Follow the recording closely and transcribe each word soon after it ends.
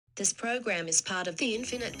This program is part of the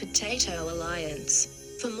Infinite Potato Alliance.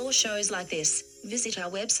 For more shows like this, visit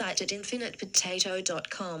our website at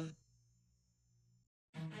infinitepotato.com.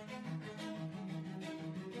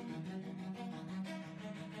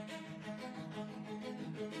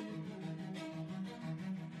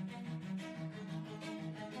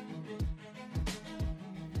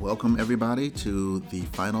 Welcome everybody to the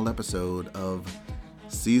final episode of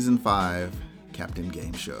Season 5 Captain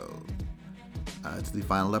Game Show. It's the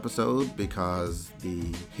final episode because the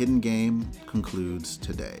hidden game concludes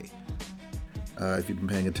today. If you've been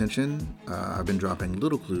paying attention, I've been dropping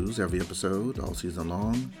little clues every episode all season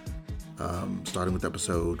long, starting with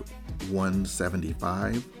episode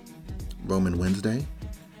 175, Roman Wednesday.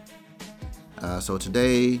 So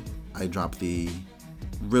today I dropped the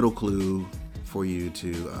riddle clue for you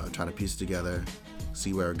to try to piece together,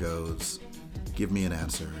 see where it goes, give me an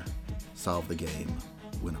answer, solve the game,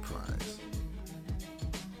 win a prize.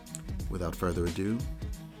 Without further ado,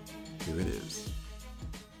 here it is.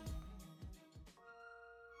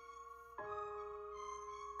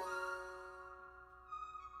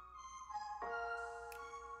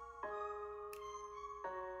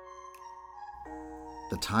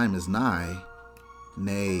 The time is nigh,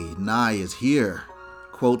 nay, nigh is here.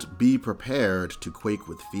 Quote, be prepared to quake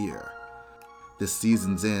with fear. This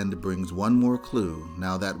season's end brings one more clue.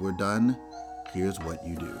 Now that we're done, here's what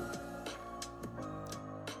you do.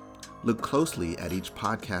 Look closely at each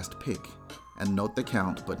podcast pick and note the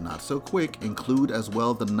count, but not so quick. Include as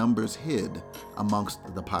well the numbers hid amongst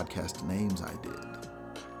the podcast names I did.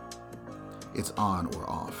 It's on or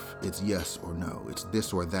off. It's yes or no. It's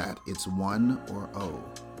this or that. It's one or oh.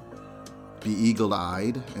 Be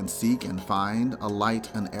eagle-eyed and seek and find a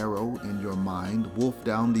light, an arrow in your mind. Wolf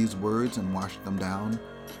down these words and wash them down.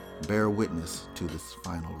 Bear witness to this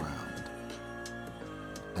final round.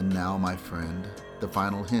 And now, my friend, the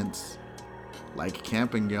final hints. Like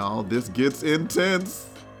camping, y'all, this gets intense.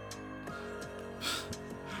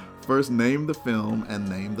 First, name the film and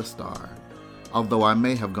name the star. Although I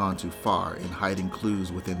may have gone too far in hiding clues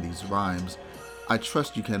within these rhymes, I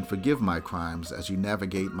trust you can forgive my crimes as you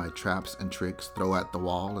navigate my traps and tricks, throw at the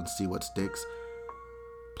wall and see what sticks.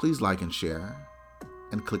 Please like and share,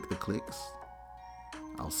 and click the clicks.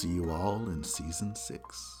 I'll see you all in Season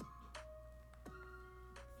 6.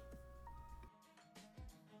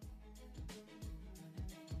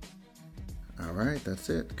 All right, that's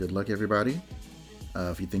it. Good luck, everybody.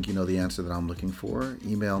 If you think you know the answer that I'm looking for,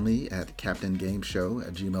 email me at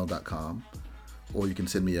captaingameshow@gmail.com. Or you can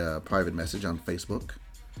send me a private message on Facebook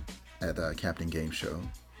at Captain Game Show.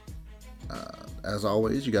 As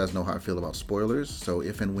always, you guys know how I feel about spoilers. So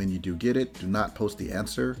if and when you do get it, do not post the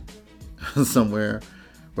answer somewhere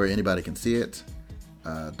where anybody can see it.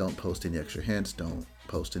 Don't post any extra hints. Don't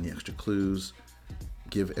post any extra clues.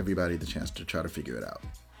 Give everybody the chance to try to figure it out.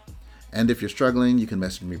 And if you're struggling, you can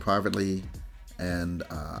message me privately, and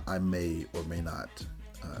I may or may not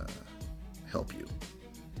help you.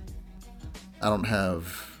 I don't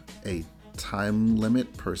have a time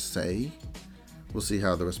limit per se. We'll see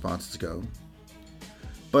how the responses go.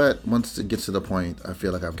 But once it gets to the point I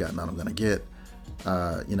feel like I've gotten what I'm going to get,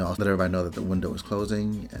 I'll let everybody know that the window is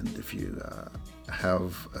closing. And if you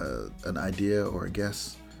have an idea or a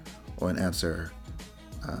guess or an answer,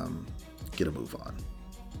 get a move on.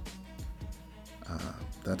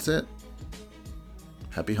 That's it.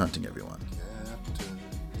 Happy hunting, everyone.